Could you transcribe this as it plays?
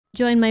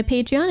join my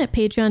Patreon at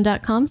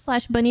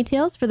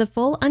patreon.com/bunnytails for the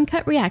full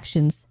uncut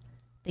reactions.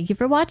 Thank you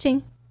for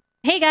watching.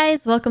 Hey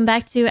guys, welcome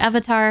back to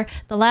Avatar: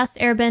 The Last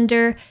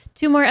Airbender.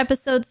 2 more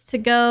episodes to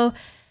go.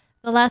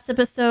 The last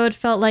episode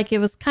felt like it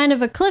was kind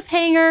of a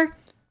cliffhanger.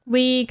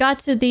 We got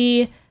to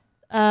the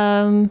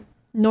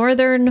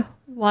Northern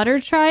Water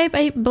Tribe,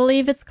 I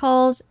believe it's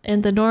called,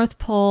 in the North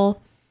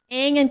Pole.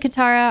 Aang and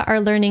Katara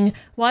are learning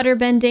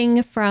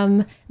waterbending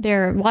from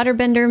their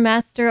waterbender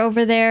master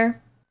over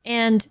there.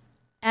 And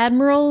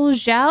Admiral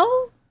Zhao,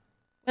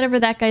 whatever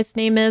that guy's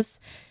name is,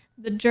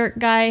 the jerk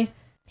guy,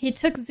 he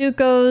took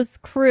Zuko's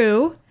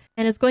crew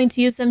and is going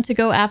to use them to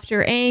go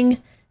after Aang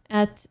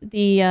at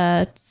the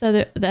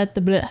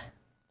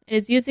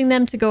is using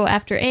them to go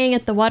after Aang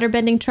at the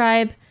waterbending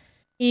tribe.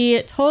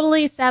 He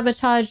totally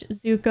sabotaged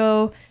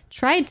Zuko,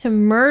 tried to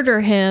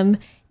murder him,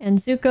 and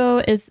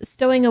Zuko is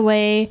stowing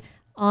away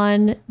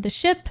on the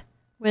ship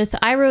with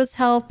Iroh's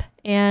help,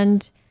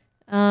 and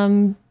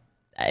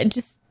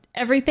just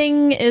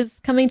everything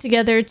is coming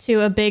together to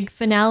a big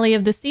finale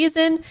of the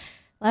season.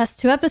 Last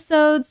 2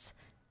 episodes.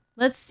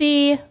 Let's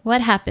see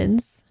what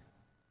happens.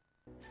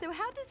 So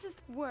how does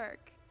this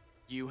work?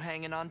 You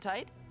hanging on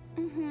tight?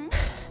 Mm-hmm.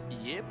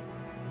 Yep.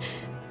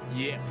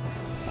 Yep.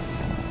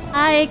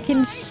 I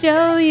can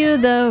show you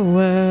the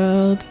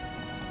world.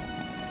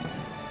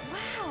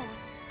 Wow.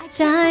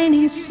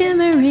 Shining,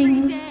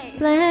 shimmering, Yeah, we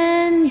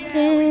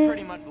splendid.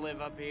 pretty much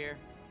live up here.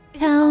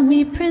 Tell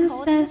me,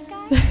 princess.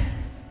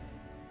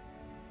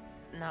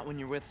 Not when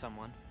you're with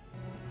someone.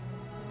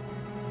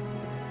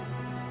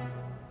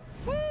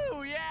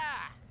 Woo,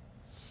 yeah!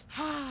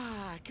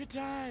 Ah, good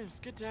times,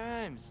 good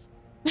times.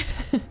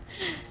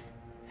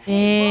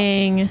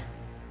 Dang.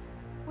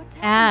 What's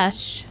happening?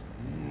 Ash.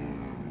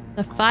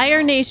 The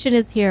Fire Nation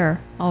is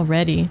here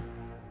already.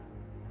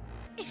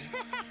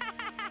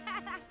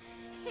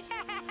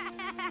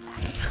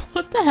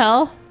 What the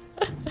hell?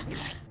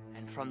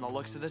 And from the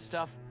looks of this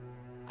stuff,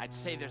 I'd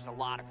say there's a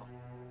lot of them.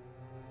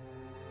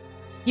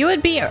 You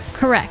would be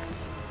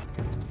correct.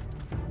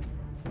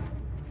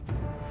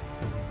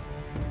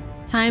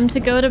 Time to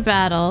go to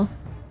battle.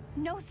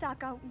 No,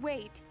 Sokka,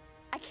 wait.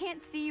 I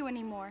can't see you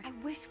anymore. I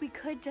wish we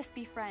could just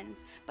be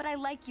friends, but I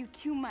like you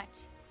too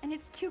much, and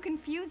it's too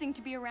confusing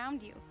to be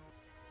around you.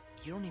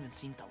 You don't even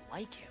seem to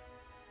like him.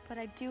 But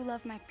I do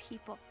love my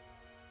people.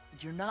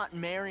 You're not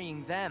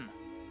marrying them.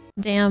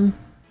 Damn.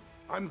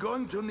 I'm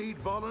going to need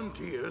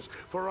volunteers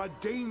for a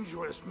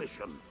dangerous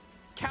mission.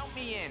 Count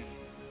me in.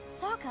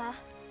 Sokka?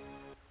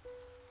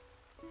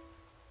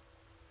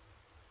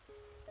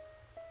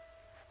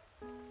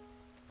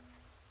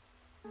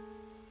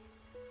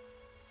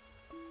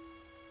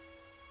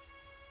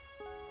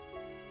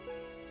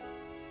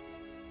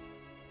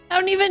 I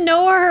don't even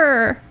know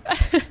her.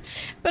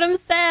 But I'm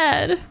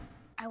sad.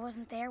 I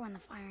wasn't there when the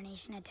Fire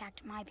Nation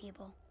attacked my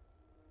people.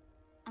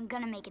 I'm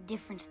gonna make a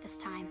difference this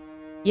time.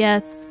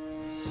 Yes.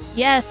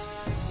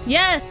 Yes.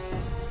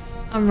 Yes.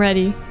 I'm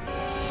ready.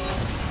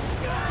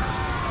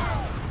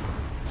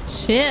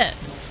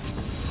 Shit.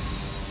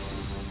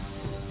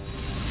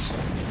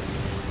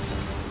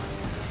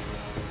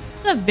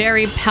 It's a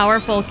very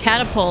powerful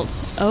catapult.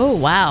 Oh,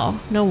 wow.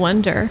 No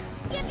wonder.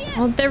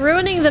 Well, they're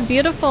ruining the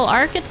beautiful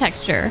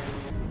architecture.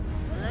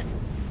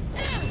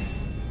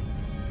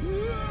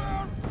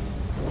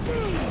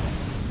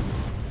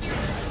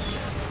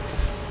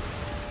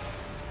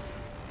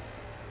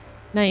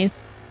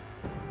 Nice.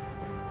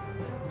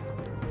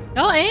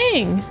 Oh,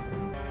 Aang!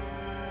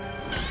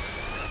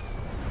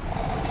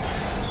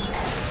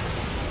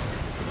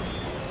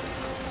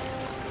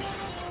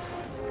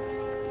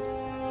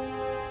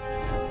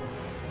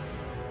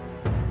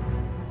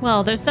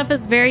 Well, their stuff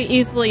is very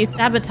easily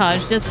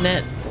sabotaged, isn't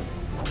it?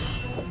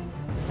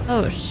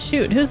 Oh,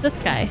 shoot. Who's this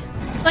guy?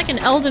 It's like an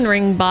Elden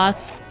Ring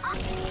boss.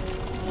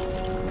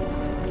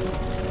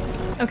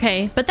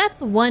 Okay, but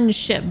that's one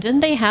ship.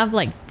 Didn't they have,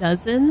 like,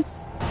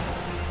 dozens?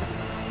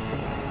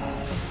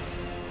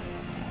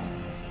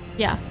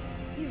 Yeah.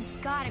 You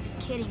gotta be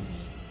kidding me.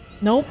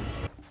 Nope.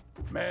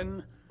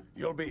 Men,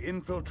 you'll be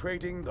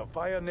infiltrating the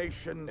Fire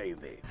Nation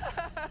Navy.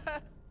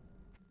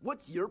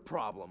 What's your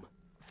problem?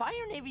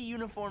 Fire Navy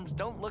uniforms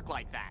don't look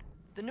like that.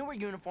 The newer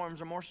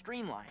uniforms are more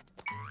streamlined.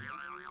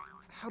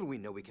 How do we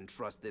know we can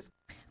trust this?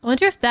 I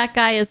wonder if that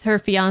guy is her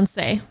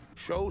fiance.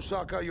 Show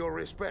Sokka your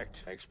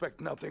respect.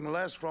 Expect nothing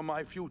less from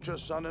my future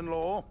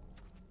son-in-law.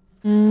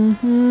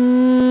 Princess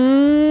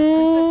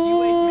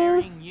Yue is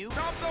marrying you?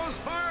 Stop those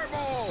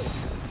fireballs!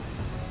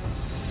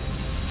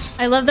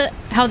 I love that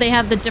how they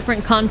have the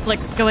different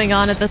conflicts going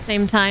on at the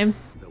same time.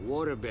 The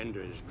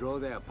waterbenders draw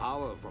their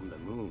power from the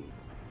moon.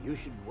 You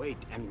should wait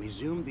and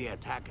resume the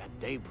attack at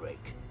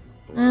daybreak.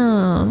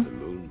 Oh. The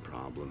moon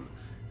problem,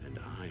 and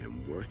I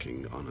am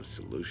working on a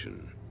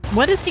solution.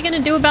 What is he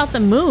gonna do about the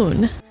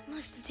moon? I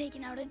must have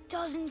taken out a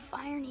dozen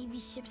Fire Navy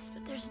ships,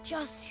 but there's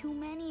just too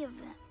many of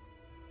them.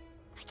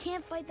 I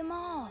can't fight them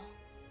all.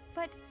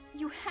 But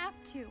you have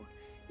to.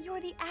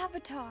 You're the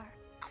Avatar.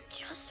 I'm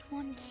just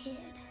one kid.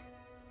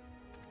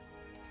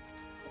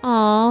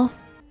 Aw.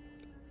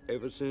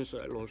 Ever since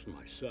I lost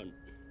my son,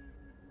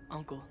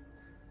 Uncle,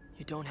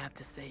 You don't have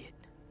to say it.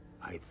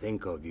 I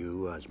think of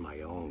you as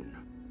my own.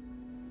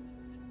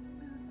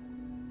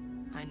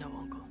 I know,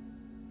 Uncle.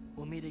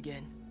 We'll meet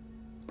again.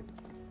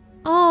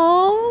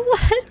 Oh,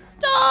 what?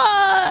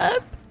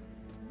 Stop!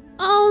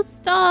 Oh,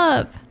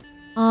 stop.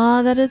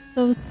 Oh, that is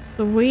so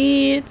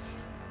sweet.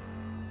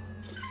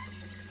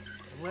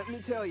 Let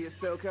me tell you,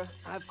 Soka,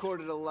 I've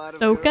courted a lot of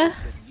Soka? girls,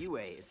 but Yue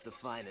is the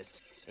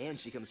finest. And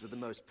she comes with the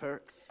most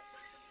perks.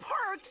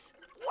 Perks?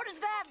 What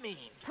does that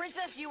mean?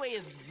 Princess Yue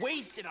is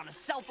wasted on a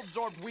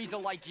self-absorbed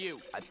weasel like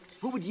you.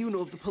 Who would you know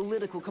of the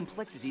political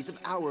complexities of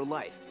our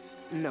life?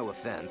 No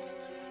offense.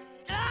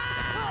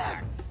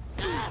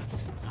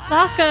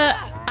 Sokka,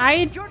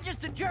 You're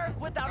just a jerk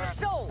without a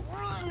soul.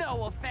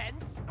 No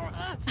offense.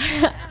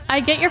 I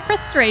get your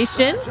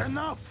frustration, That's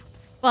enough!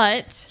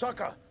 but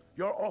Sokka,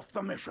 you're off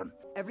the mission.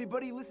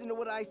 Everybody listen to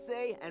what I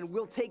say, and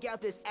we'll take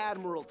out this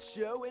Admiral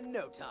Cho in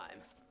no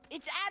time.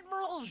 It's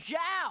Admiral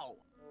Zhao.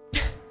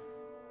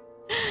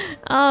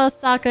 oh,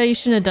 Sokka, you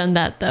shouldn't have done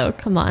that though.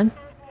 Come on.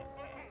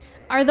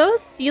 Are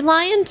those sea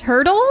lion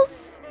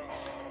turtles?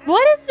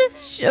 What is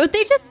this show?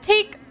 They just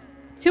take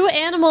two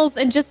animals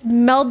and just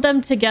meld them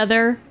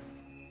together,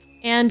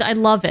 and I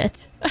love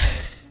it.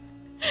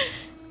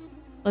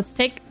 Let's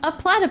take a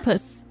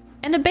platypus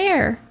and a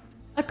bear,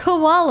 a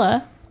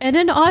koala and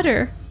an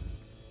otter,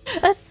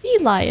 a sea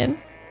lion,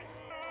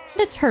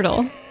 and a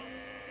turtle.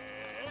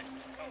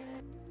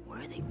 Where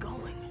are they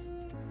going?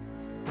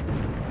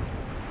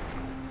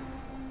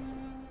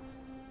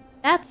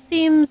 That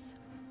seems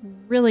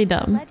really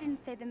dumb.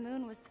 Legends say the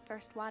moon was the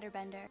first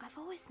waterbender. I've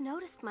always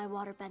noticed my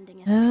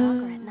waterbending is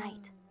stronger at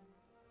night.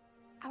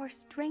 Our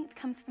strength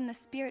comes from the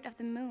spirit of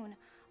the moon.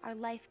 Our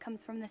life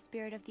comes from the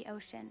spirit of the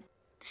ocean.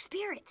 The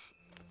spirits.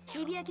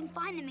 Maybe I can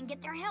find them and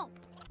get their help.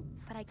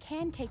 But I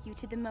can take you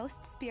to the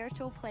most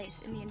spiritual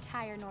place in the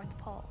entire North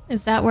Pole.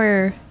 Is that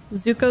where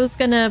Zuko's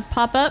gonna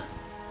pop up?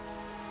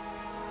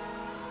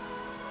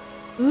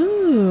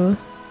 Ooh.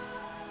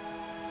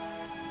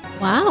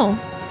 Wow.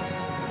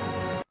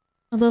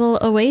 A little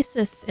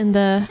oasis in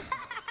the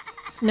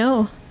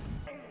snow.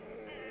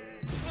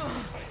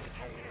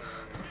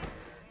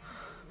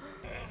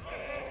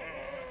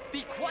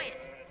 Be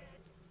quiet.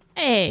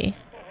 Hey.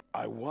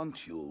 I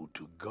want you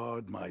to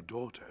guard my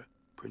daughter,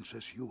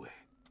 Princess Yue.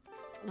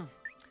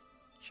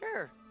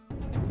 Sure.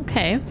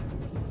 Okay.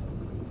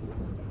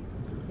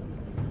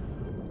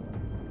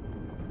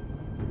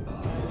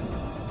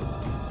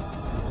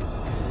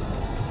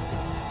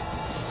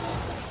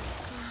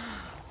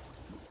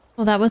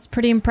 Well, that was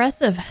pretty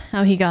impressive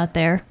how he got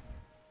there.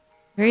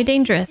 Very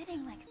dangerous.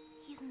 Sitting like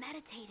he's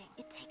meditating.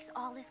 It takes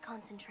all his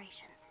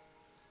concentration.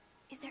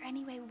 Is there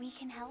any way we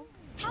can help?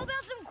 How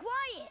about some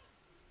quiet?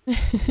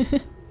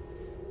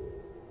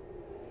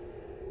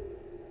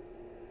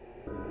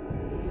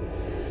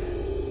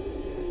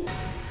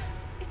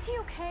 Is he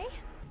okay?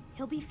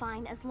 He'll be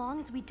fine as long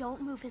as we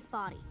don't move his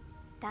body.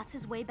 That's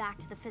his way back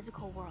to the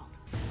physical world.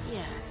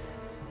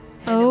 Yes.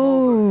 Hand him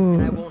over,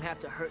 and I won't have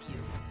to hurt you.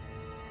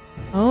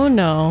 Oh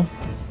no.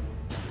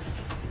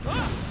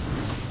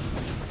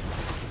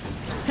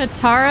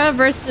 Katara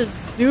versus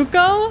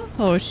Zuko?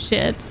 Oh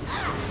shit.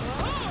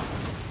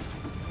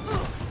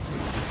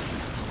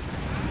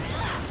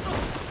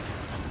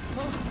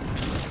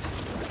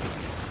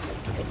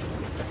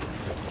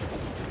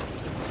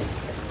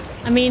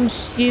 I mean,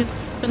 she's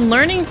been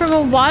learning from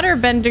a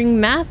waterbending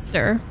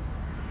master.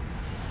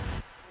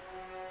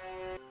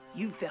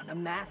 You found a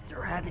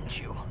master, haven't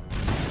you?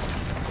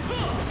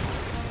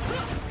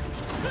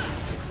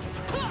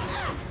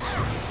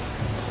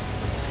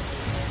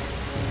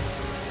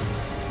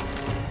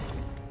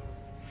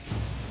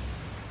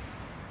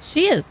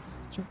 She is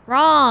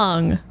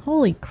strong.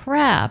 Holy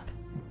crap.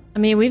 I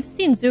mean, we've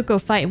seen Zuko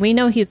fight. We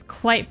know he's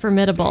quite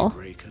formidable.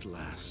 Break at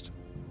last.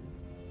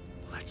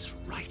 Let's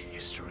write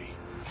history.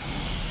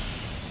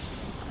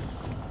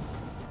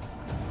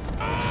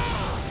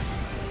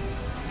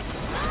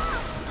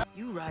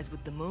 You rise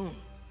with the moon.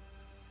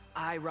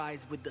 I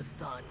rise with the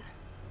sun.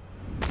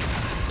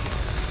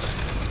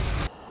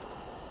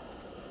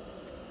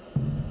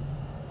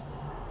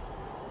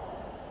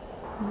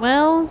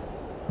 Well,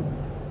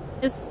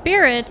 his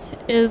spirit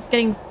is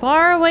getting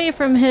far away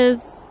from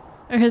his...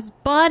 Or his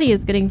body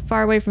is getting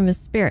far away from his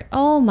spirit.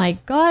 Oh my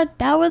god,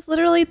 that was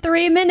literally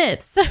 3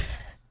 minutes.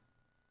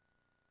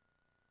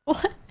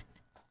 What?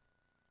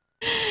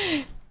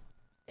 It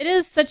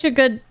is such a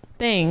good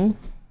thing.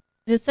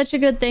 It is such a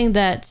good thing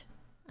that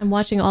I'm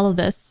watching all of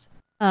this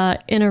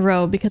in a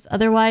row, because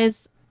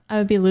otherwise I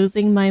would be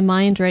losing my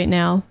mind right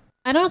now.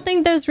 I don't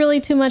think there's really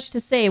too much to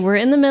say. We're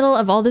in the middle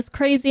of all this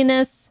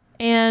craziness,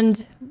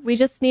 and we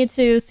just need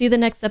to see the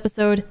next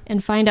episode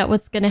and find out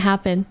what's gonna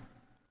happen.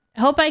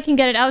 I hope I can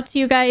get it out to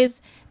you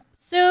guys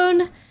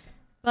soon,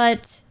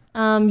 but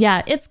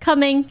yeah, it's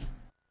coming.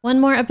 One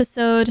more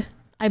episode,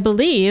 I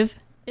believe.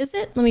 Is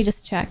it? Let me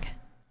just check.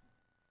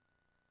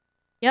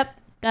 Yep,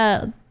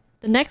 the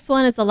next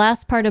one is the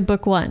last part of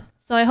book 1.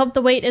 So I hope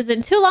the wait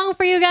isn't too long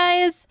for you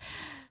guys.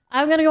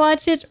 I'm gonna go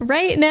watch it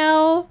right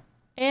now,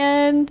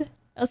 and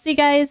I'll see you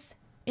guys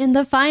in in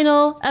the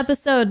final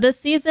episode, the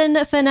season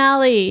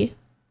finale.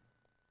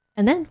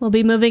 And then we'll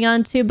be moving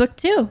on to book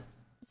 2.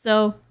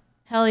 So,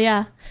 hell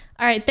yeah.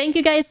 All right, thank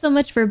you guys so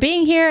much for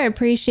being here. I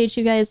appreciate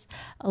you guys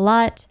a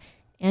lot.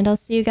 And I'll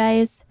see you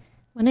guys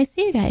when I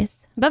see you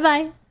guys.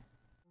 Bye-bye.